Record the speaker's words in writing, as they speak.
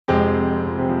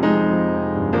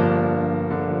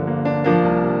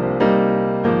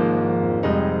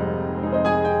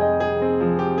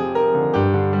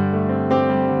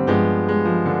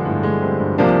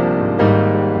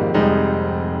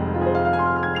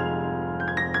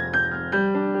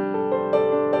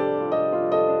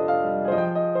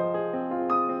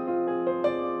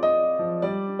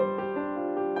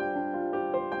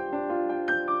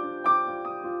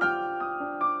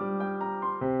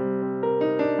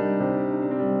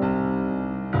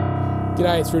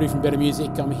G'day, it's Rudi from Better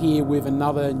Music. I'm here with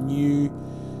another new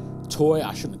toy.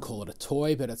 I shouldn't call it a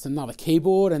toy, but it's another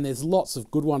keyboard, and there's lots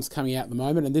of good ones coming out at the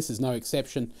moment, and this is no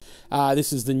exception.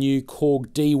 This is the new Korg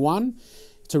D1.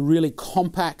 It's a really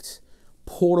compact,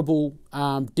 portable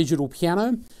digital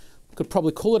piano. Could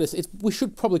probably call it we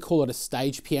should probably call it a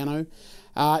stage piano.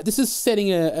 This is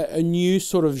setting a new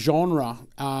sort of genre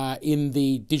in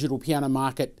the digital piano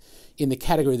market in the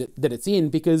category that it's in,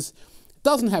 because it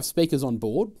doesn't have speakers on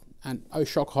board. And oh,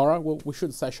 shock horror, well, we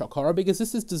shouldn't say shock horror, because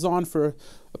this is designed for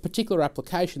a particular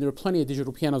application. There are plenty of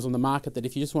digital pianos on the market that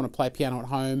if you just want to play piano at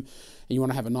home and you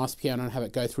want to have a nice piano and have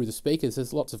it go through the speakers,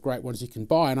 there's lots of great ones you can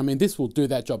buy. And I mean, this will do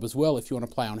that job as well if you want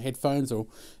to play on headphones or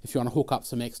if you want to hook up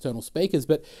some external speakers.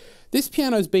 But this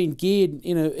piano's been geared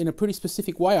in a pretty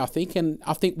specific way, I think, and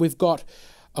I think we've got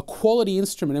a quality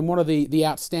instrument, and one of the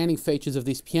outstanding features of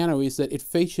this piano is that it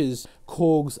features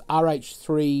Korg's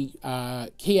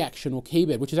RH3 key action or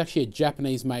keybed, which is actually a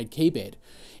Japanese-made keybed,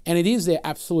 and it is their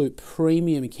absolute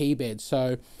premium keybed.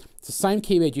 So it's the same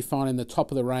keybed you find in the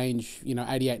top of the range,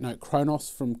 88-note Kronos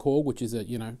from Korg, which is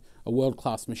a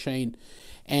world-class machine.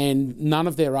 And none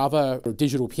of their other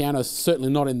digital pianos,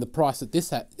 certainly not in the price that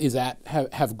this is at,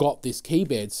 have got this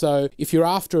keybed. So if you're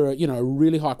after a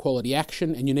really high quality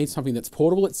action and you need something that's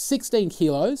portable, it's 16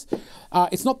 kilos.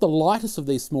 It's not the lightest of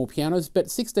these small pianos,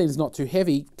 but 16 is not too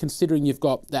heavy considering you've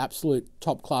got the absolute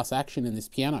top class action in this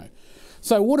piano.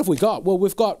 So what have we got? Well,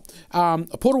 we've got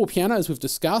a portable piano, as we've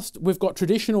discussed. We've got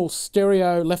traditional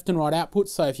stereo left and right outputs.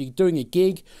 So if you're doing a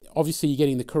gig, obviously you're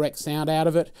getting the correct sound out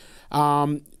of it.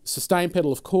 Sustain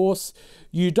pedal, of course.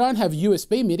 You don't have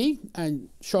USB MIDI, and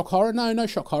shock horror. No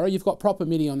shock horror. You've got proper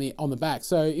MIDI on the back.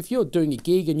 So if you're doing a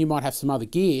gig and you might have some other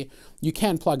gear, you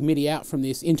can plug MIDI out from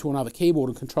this into another keyboard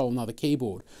and control another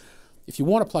keyboard. If you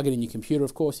want to plug it in your computer,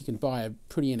 of course, you can buy a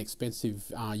pretty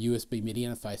inexpensive USB MIDI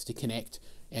interface to connect,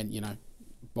 and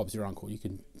Bob's your uncle. You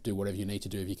can do whatever you need to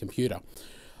do with your computer.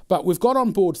 But we've got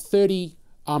on board 30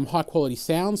 high quality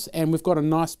sounds, and we've got a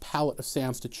nice palette of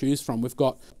sounds to choose from. We've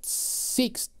got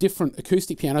 6 different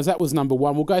acoustic pianos. That was number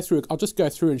 1. I'll just go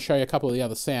through and show you a couple of the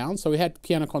other sounds. So we had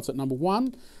piano concert number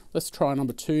 1. Let's try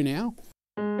number 2 now.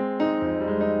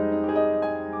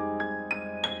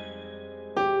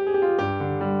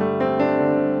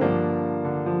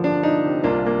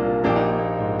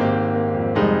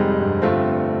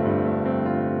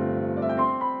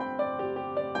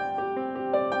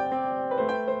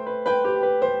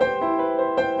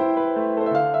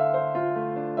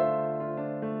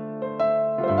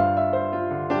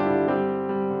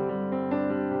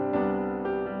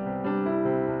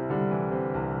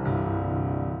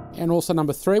 And also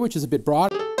number 3, which is a bit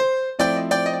brighter.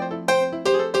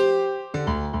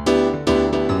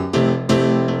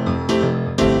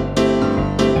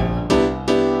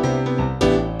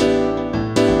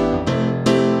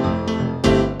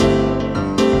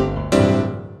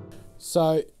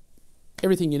 So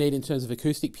everything you need in terms of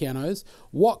acoustic pianos.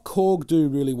 What Korg do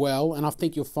really well, and I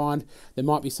think you'll find there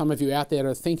might be some of you out there that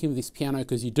are thinking of this piano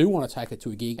because you do want to take it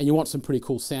to a gig and you want some pretty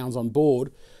cool sounds on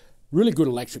board. Really good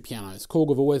electric pianos. Korg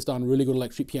have always done really good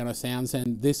electric piano sounds,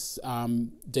 and this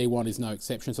D1 is no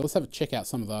exception. So let's have a check out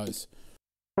some of those.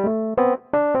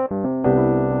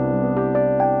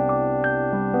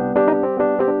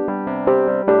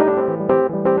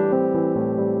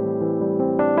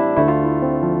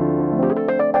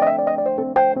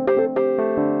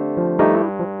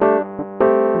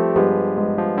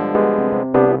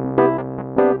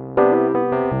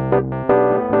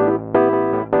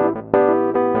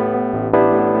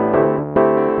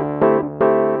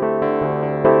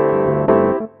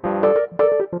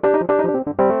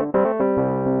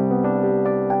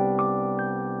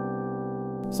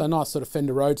 So nice sort of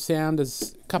Fender Rhodes sound.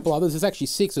 There's a couple others. There's actually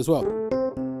 6 as well.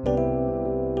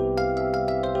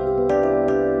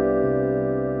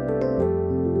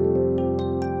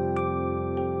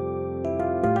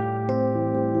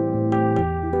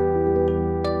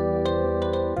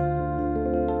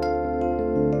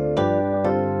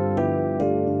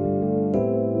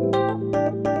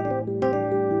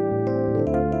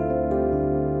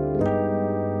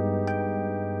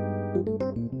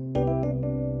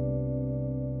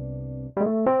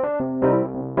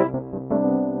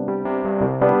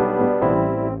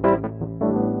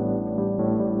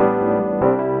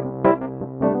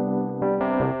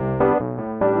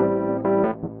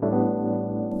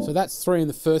 So that's 3 in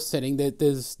the first setting.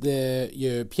 There's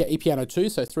your E-piano 2,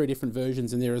 so 3 different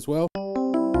versions in there as well.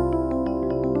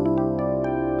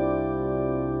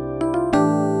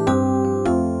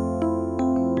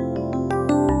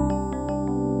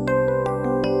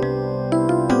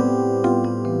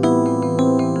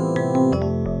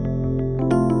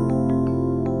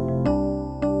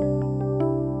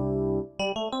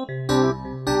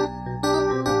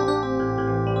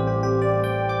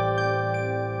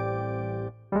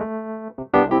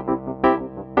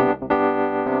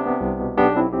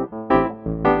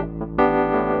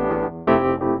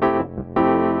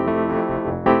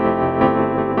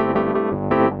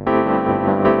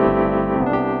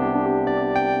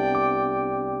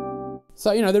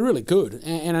 So, you know, they're really good.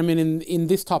 And I mean, in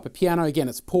this type of piano, again,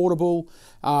 it's portable,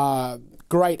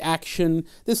 great action.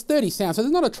 There's 30 sounds, so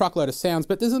there's not a truckload of sounds,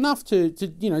 but there's enough to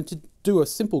do a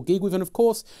simple gig with. And of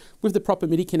course, with the proper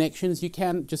MIDI connections, you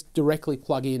can just directly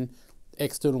plug in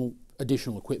external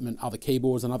additional equipment, other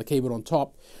keyboards, another keyboard on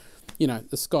top. You know,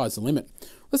 the sky's the limit.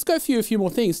 Let's go through a few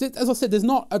more things. As I said, there's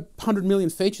not 100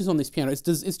 million features on this piano. It's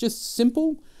just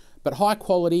simple, but high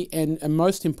quality, and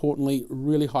most importantly,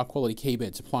 really high quality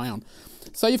keybed to play on.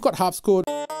 So you've got harpsichord.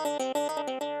 Well,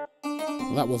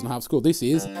 that wasn't harpsichord, this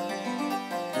is.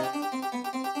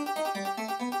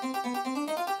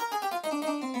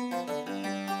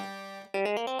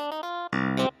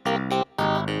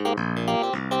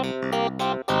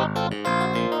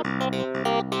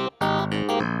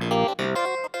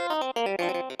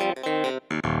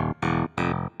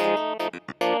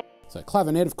 So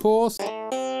clavinet, of course.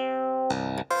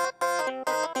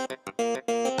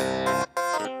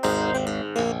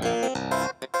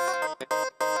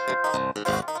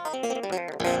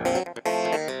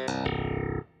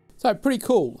 So pretty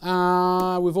cool.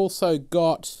 We've also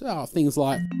got things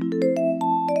like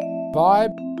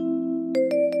vibe.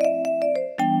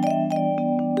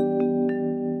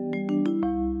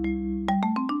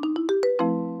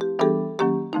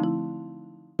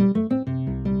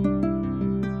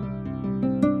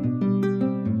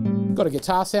 Got a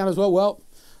guitar sound as well. Well,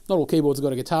 not all keyboards have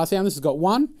got a guitar sound. This has got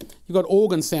one. You've got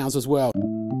organ sounds as well.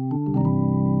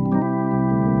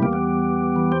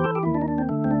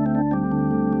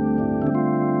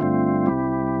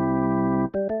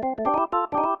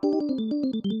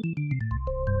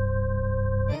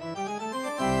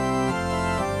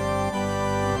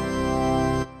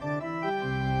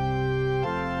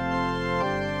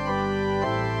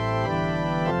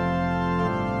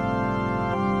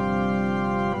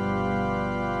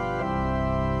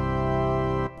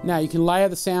 Now you can layer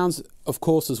the sounds, of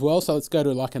course, as well. So let's go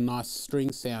to like a nice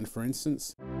string sound, for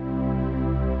instance.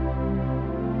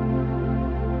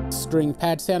 String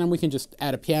pad sound, and we can just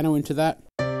add a piano into that.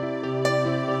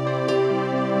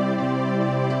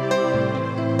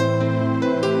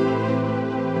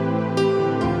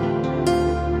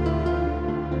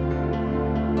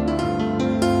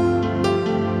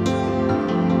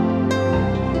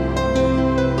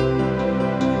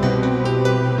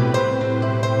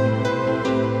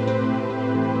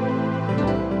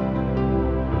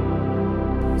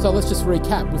 So let's just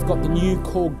recap. We've got the new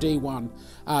Korg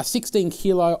D1, 16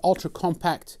 kilo, ultra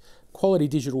compact, quality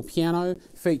digital piano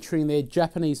featuring their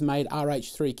Japanese-made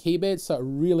RH3 keybed. So a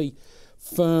really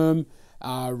firm,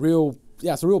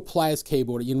 it's a real player's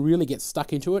keyboard. You can really get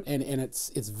stuck into it, and it's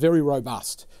very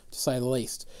robust, to say the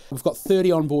least. We've got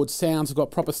 30 onboard sounds. We've got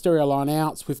proper stereo line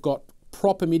outs. We've got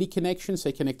proper MIDI connections, so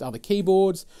you connect to other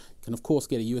keyboards. You can of course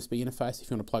get a USB interface if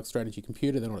you want to plug straight into your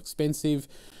computer. They're not expensive.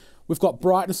 We've got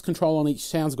brightness control on each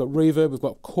sound. We've got reverb, we've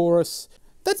got chorus.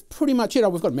 That's pretty much it. Oh,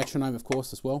 we've got a metronome, of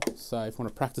course, as well. So if you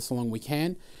want to practice along, we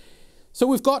can. So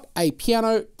we've got a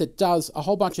piano that does a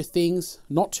whole bunch of things,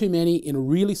 not too many, in a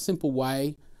really simple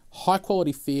way, high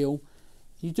quality feel.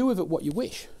 You do with it what you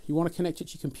wish. You want to connect it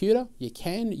to your computer, you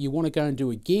can. You want to go and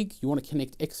do a gig, you want to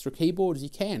connect extra keyboards, you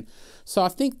can. So I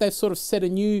think they've sort of set a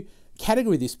new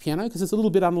category, this piano, because it's a little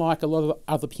bit unlike a lot of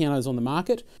other pianos on the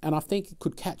market, and I think it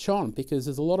could catch on because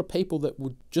there's a lot of people that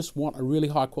would just want a really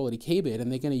high quality keyboard,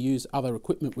 and they're going to use other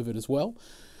equipment with it as well.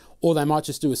 Or they might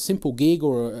just do a simple gig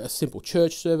or a simple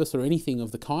church service or anything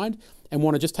of the kind and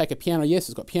want to just take a piano. Yes,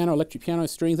 it's got piano, electric piano,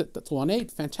 strings, that's all I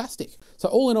need. Fantastic. So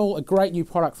all in all, a great new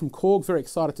product from Korg. Very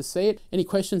excited to see it. Any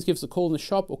questions, give us a call in the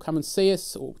shop or come and see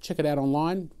us or check it out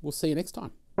online. We'll see you next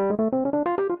time.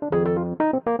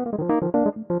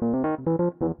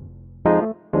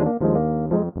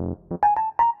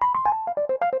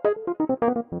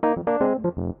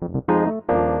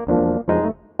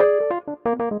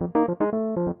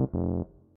 Thank you.